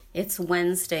It's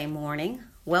Wednesday morning.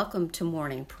 Welcome to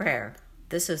morning prayer.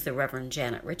 This is the Reverend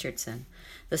Janet Richardson.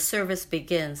 The service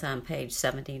begins on page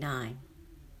 79.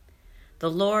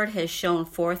 The Lord has shown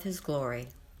forth his glory.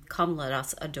 Come, let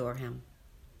us adore him.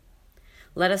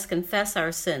 Let us confess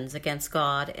our sins against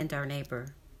God and our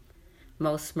neighbor.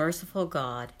 Most merciful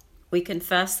God, we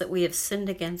confess that we have sinned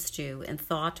against you in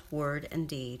thought, word, and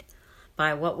deed,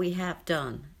 by what we have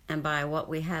done and by what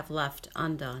we have left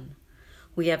undone.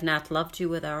 We have not loved you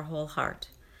with our whole heart.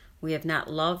 We have not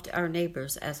loved our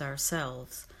neighbors as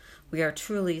ourselves. We are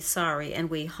truly sorry, and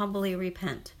we humbly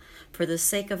repent. For the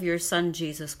sake of your Son,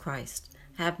 Jesus Christ,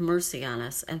 have mercy on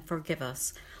us and forgive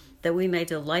us, that we may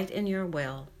delight in your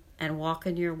will and walk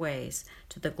in your ways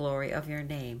to the glory of your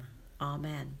name.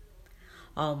 Amen.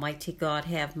 Almighty God,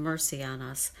 have mercy on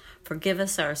us. Forgive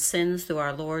us our sins through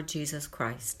our Lord Jesus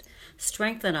Christ.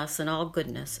 Strengthen us in all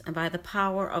goodness, and by the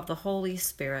power of the Holy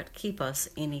Spirit, keep us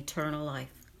in eternal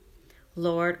life.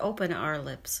 Lord, open our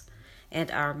lips,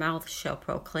 and our mouth shall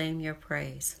proclaim your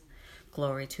praise.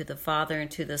 Glory to the Father,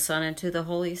 and to the Son, and to the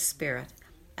Holy Spirit,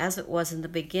 as it was in the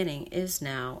beginning, is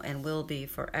now, and will be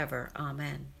forever.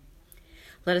 Amen.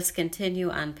 Let us continue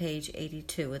on page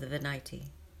 82 of the Venite.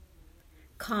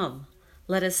 Come,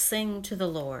 let us sing to the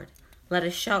Lord. Let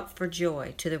us shout for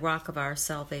joy to the rock of our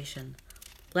salvation.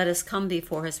 Let us come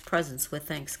before his presence with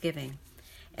thanksgiving,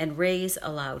 and raise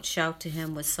a loud shout to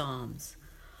him with psalms.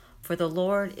 For the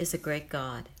Lord is a great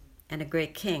God, and a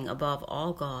great King above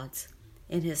all gods.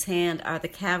 In his hand are the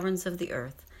caverns of the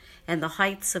earth, and the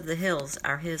heights of the hills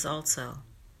are his also.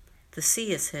 The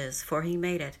sea is his, for he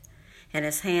made it, and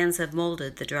his hands have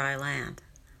molded the dry land.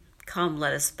 Come,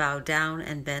 let us bow down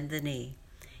and bend the knee,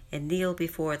 and kneel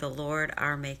before the Lord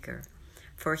our Maker.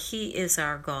 For he is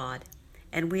our God,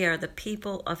 and we are the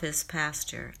people of his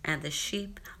pasture, and the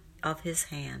sheep of his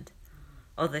hand.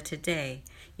 Oh, that today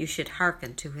you should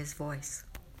hearken to his voice.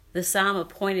 The psalm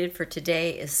appointed for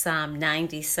today is Psalm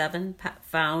 97,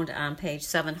 found on page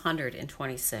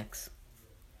 726.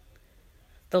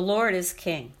 The Lord is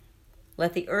King.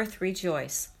 Let the earth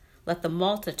rejoice. Let the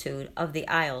multitude of the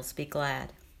isles be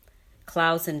glad.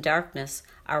 Clouds and darkness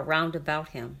are round about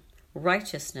him.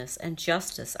 Righteousness and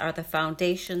justice are the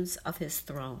foundations of his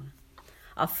throne.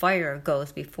 A fire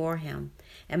goes before him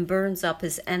and burns up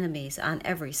his enemies on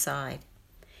every side.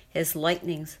 His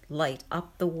lightnings light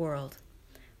up the world.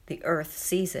 The earth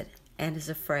sees it and is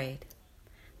afraid.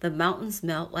 The mountains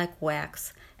melt like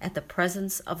wax at the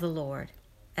presence of the Lord,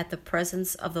 at the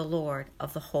presence of the Lord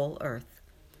of the whole earth.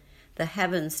 The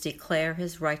heavens declare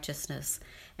his righteousness,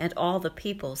 and all the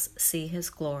peoples see his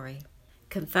glory.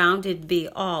 Confounded be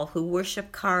all who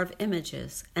worship carved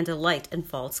images and delight in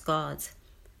false gods.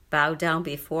 Bow down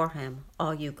before him,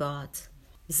 all you gods.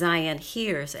 Zion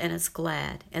hears and is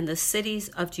glad, and the cities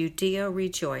of Judea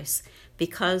rejoice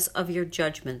because of your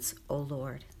judgments, O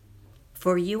Lord.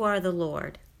 For you are the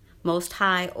Lord, most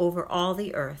high over all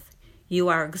the earth. You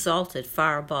are exalted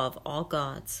far above all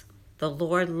gods. The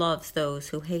Lord loves those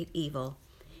who hate evil.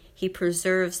 He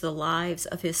preserves the lives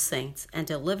of his saints and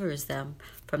delivers them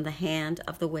from the hand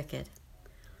of the wicked.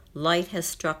 Light has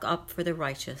struck up for the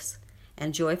righteous,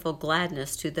 and joyful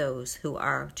gladness to those who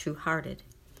are true-hearted.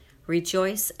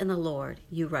 Rejoice in the Lord,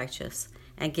 you righteous,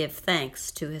 and give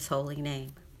thanks to his holy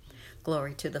name.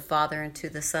 Glory to the Father, and to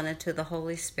the Son, and to the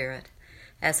Holy Spirit,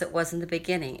 as it was in the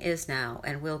beginning, is now,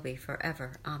 and will be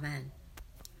forever. Amen.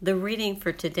 The reading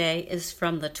for today is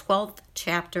from the 12th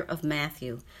chapter of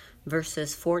Matthew,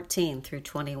 verses 14 through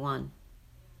 21.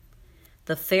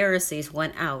 The Pharisees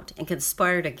went out and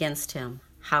conspired against him,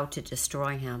 how to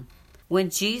destroy him. When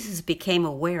Jesus became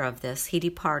aware of this, he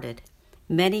departed.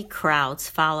 Many crowds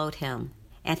followed him,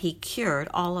 and he cured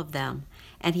all of them,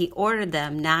 and he ordered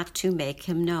them not to make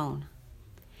him known.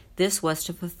 This was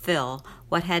to fulfill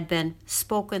what had been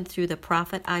spoken through the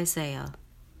prophet Isaiah.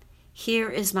 Here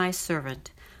is my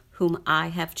servant, whom I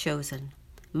have chosen,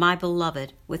 my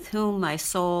beloved, with whom my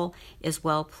soul is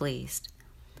well pleased.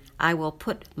 I will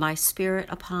put my spirit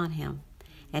upon him,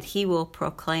 and he will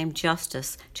proclaim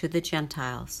justice to the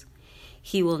Gentiles.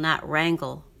 He will not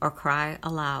wrangle or cry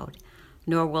aloud,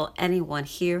 nor will anyone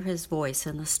hear his voice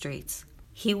in the streets.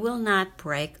 He will not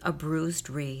break a bruised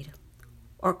reed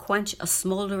or quench a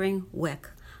smoldering wick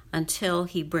until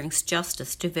he brings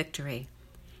justice to victory,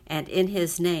 and in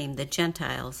his name the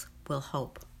Gentiles will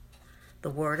hope. The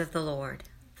word of the Lord.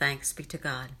 Thanks be to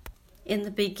God. In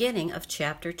the beginning of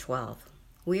chapter 12,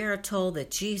 we are told that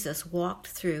Jesus walked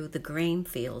through the grain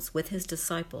fields with his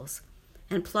disciples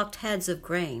and plucked heads of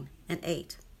grain and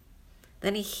ate.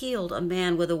 Then he healed a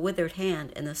man with a withered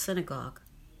hand in the synagogue.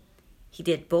 He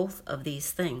did both of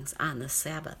these things on the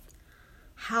Sabbath.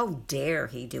 How dare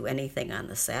he do anything on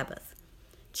the Sabbath?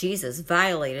 Jesus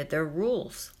violated their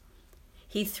rules.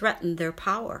 He threatened their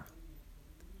power.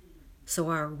 So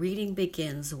our reading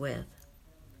begins with,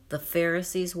 the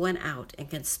Pharisees went out and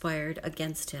conspired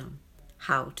against him,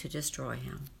 how to destroy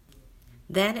him.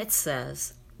 Then it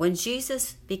says, when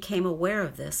Jesus became aware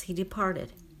of this, he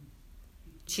departed.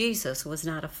 Jesus was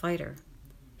not a fighter.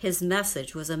 His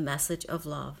message was a message of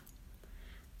love.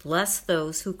 Bless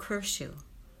those who curse you.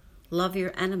 Love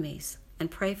your enemies and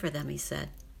pray for them, he said.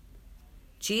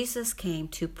 Jesus came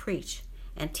to preach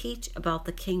and teach about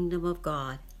the kingdom of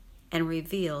God and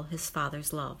reveal his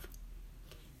Father's love.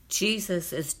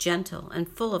 Jesus is gentle and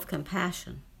full of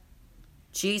compassion.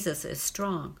 Jesus is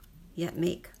strong, yet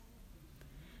meek.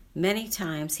 Many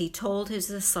times he told his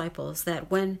disciples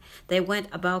that when they went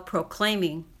about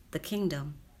proclaiming the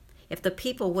kingdom, if the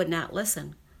people would not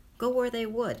listen, go where they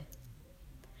would.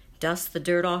 Dust the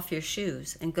dirt off your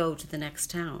shoes and go to the next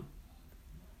town.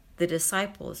 The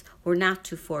disciples were not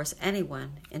to force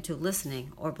anyone into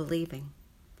listening or believing.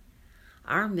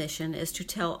 Our mission is to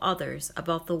tell others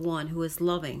about the one who is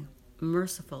loving,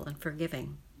 merciful, and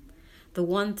forgiving, the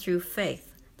one through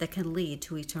faith that can lead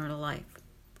to eternal life.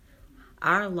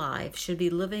 Our lives should be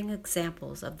living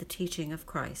examples of the teaching of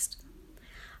Christ.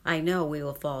 I know we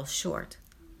will fall short.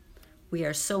 We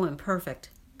are so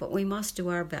imperfect, but we must do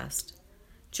our best.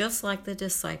 Just like the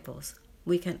disciples,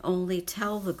 we can only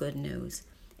tell the good news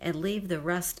and leave the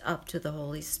rest up to the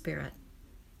Holy Spirit.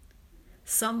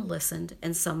 Some listened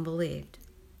and some believed.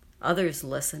 Others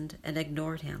listened and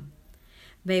ignored him.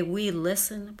 May we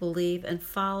listen, believe, and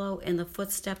follow in the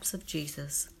footsteps of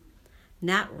Jesus,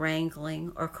 not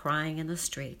wrangling or crying in the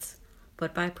streets,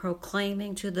 but by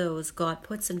proclaiming to those God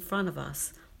puts in front of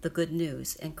us the good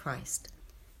news in Christ.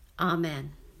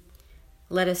 Amen.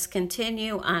 Let us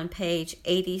continue on page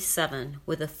 87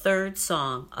 with the third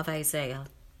song of Isaiah.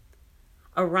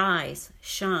 Arise,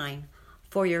 shine,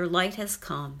 for your light has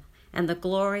come, and the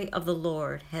glory of the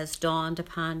Lord has dawned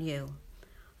upon you.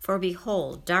 For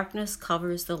behold, darkness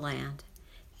covers the land,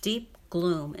 deep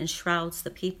gloom enshrouds the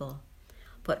people.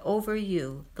 But over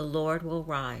you the Lord will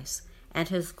rise, and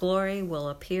his glory will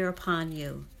appear upon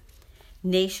you.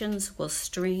 Nations will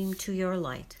stream to your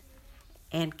light,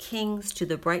 and kings to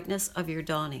the brightness of your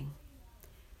dawning.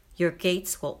 Your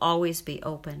gates will always be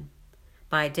open.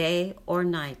 By day or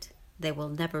night, they will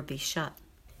never be shut.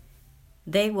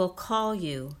 They will call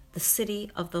you the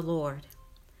city of the Lord,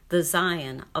 the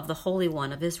Zion of the Holy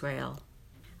One of Israel.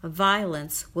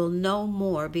 Violence will no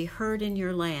more be heard in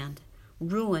your land,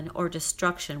 ruin or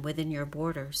destruction within your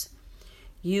borders.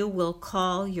 You will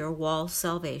call your walls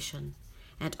salvation,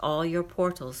 and all your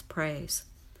portals praise.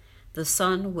 The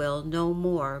sun will no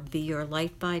more be your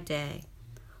light by day.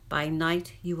 By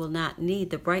night you will not need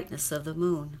the brightness of the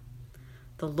moon.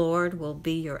 The Lord will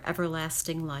be your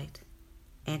everlasting light,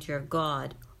 and your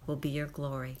God will be your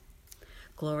glory.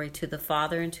 Glory to the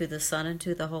Father, and to the Son, and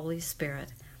to the Holy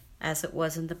Spirit, as it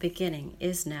was in the beginning,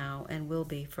 is now, and will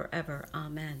be forever.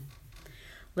 Amen.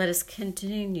 Let us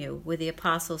continue with the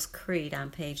Apostles' Creed on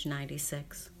page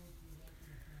 96.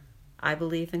 I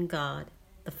believe in God,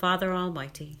 the Father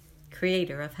Almighty,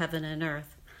 creator of heaven and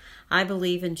earth. I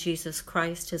believe in Jesus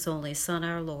Christ, his only Son,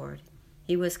 our Lord.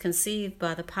 He was conceived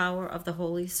by the power of the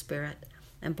Holy Spirit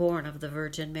and born of the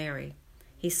Virgin Mary.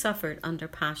 He suffered under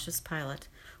Pontius Pilate,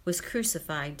 was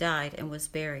crucified, died, and was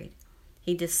buried.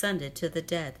 He descended to the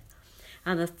dead.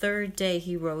 On the third day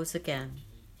he rose again.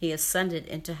 He ascended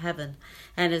into heaven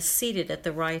and is seated at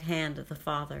the right hand of the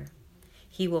Father.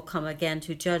 He will come again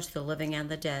to judge the living and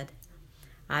the dead.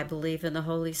 I believe in the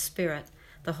Holy Spirit,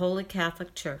 the Holy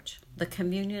Catholic Church, the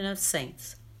communion of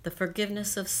saints, the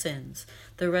forgiveness of sins,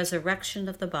 the resurrection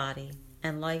of the body,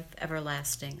 and life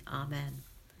everlasting. Amen.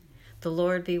 The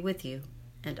Lord be with you,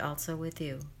 and also with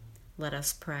you. Let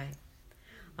us pray.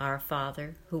 Our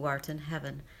Father, who art in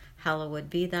heaven, hallowed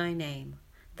be thy name.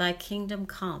 Thy kingdom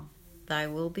come, thy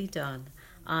will be done,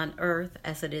 on earth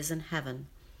as it is in heaven.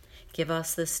 Give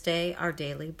us this day our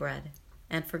daily bread,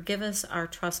 and forgive us our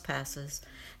trespasses,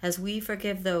 as we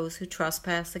forgive those who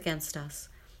trespass against us.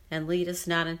 And lead us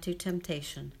not into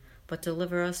temptation, but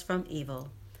deliver us from evil.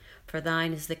 For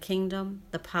thine is the kingdom,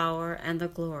 the power, and the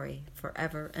glory,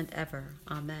 forever and ever.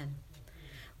 Amen.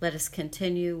 Let us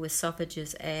continue with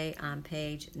Suffrages A on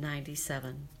page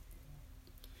 97.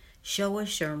 Show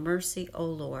us your mercy, O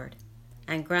Lord,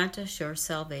 and grant us your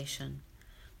salvation.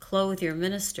 Clothe your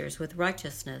ministers with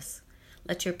righteousness.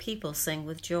 Let your people sing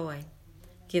with joy.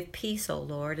 Give peace, O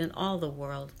Lord, in all the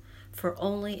world, for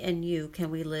only in you can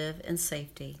we live in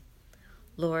safety.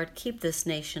 Lord, keep this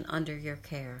nation under your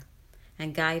care,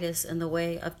 and guide us in the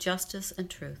way of justice and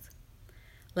truth.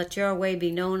 Let your way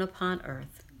be known upon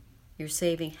earth, your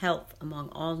saving health among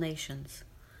all nations.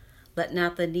 Let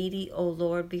not the needy, O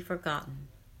Lord, be forgotten,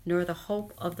 nor the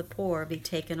hope of the poor be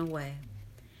taken away.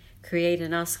 Create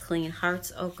in us clean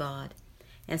hearts, O God,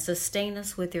 and sustain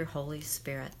us with your Holy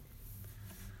Spirit.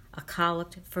 A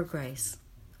collect for grace.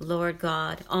 Lord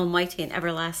God, Almighty and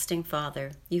everlasting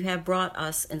Father, you have brought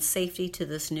us in safety to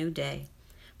this new day.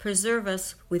 Preserve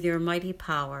us with your mighty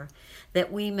power,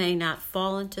 that we may not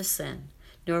fall into sin,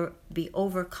 nor be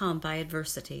overcome by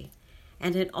adversity.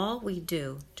 And in all we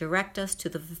do, direct us to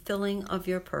the fulfilling of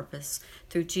your purpose,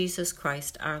 through Jesus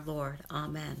Christ our Lord.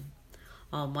 Amen.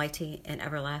 Almighty and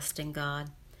everlasting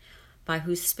God, by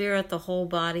whose Spirit the whole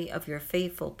body of your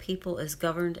faithful people is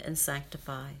governed and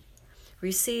sanctified,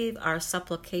 receive our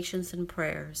supplications and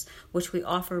prayers, which we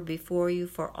offer before you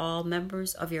for all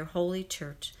members of your holy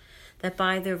church, that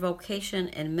by their vocation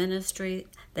and ministry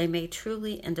they may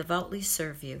truly and devoutly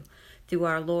serve you, through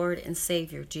our Lord and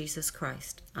Savior, Jesus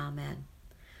Christ. Amen.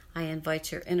 I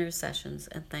invite your intercessions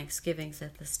and thanksgivings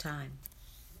at this time.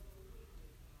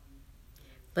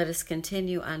 Let us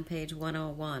continue on page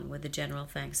 101 with the general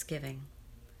thanksgiving.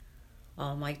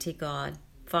 Almighty God,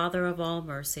 Father of all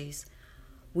mercies,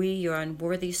 we, your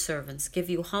unworthy servants, give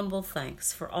you humble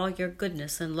thanks for all your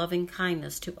goodness and loving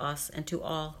kindness to us and to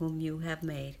all whom you have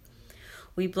made.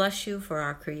 We bless you for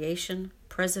our creation,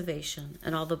 preservation,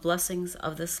 and all the blessings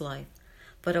of this life,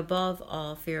 but above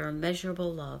all for your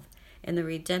immeasurable love and the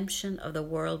redemption of the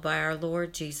world by our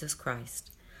Lord Jesus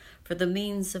Christ, for the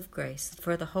means of grace,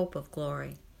 for the hope of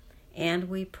glory. And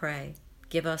we pray,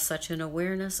 give us such an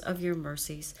awareness of your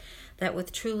mercies that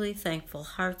with truly thankful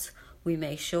hearts we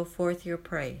may show forth your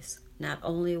praise, not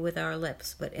only with our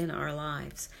lips but in our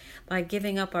lives, by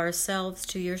giving up ourselves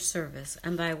to your service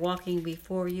and by walking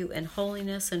before you in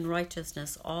holiness and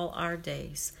righteousness all our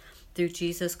days, through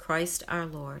Jesus Christ our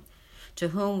Lord, to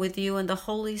whom with you and the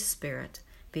Holy Spirit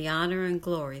be honor and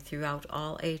glory throughout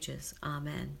all ages.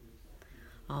 Amen.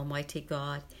 Almighty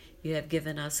God, you have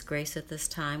given us grace at this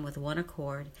time with one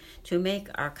accord to make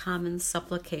our common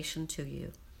supplication to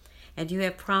you. And you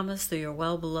have promised through your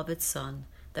well-beloved Son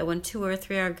that when 2 or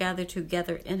 3 are gathered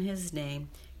together in his name,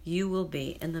 you will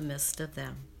be in the midst of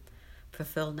them.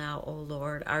 Fulfill now, O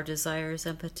Lord, our desires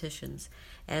and petitions,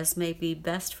 as may be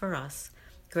best for us,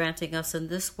 granting us in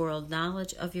this world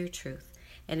knowledge of your truth,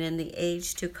 and in the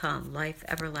age to come life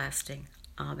everlasting.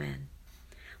 Amen.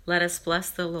 Let us bless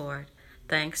the Lord.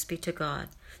 Thanks be to God.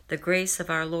 The grace of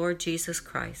our Lord Jesus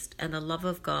Christ, and the love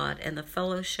of God, and the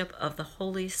fellowship of the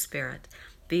Holy Spirit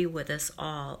be with us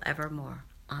all evermore.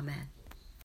 Amen.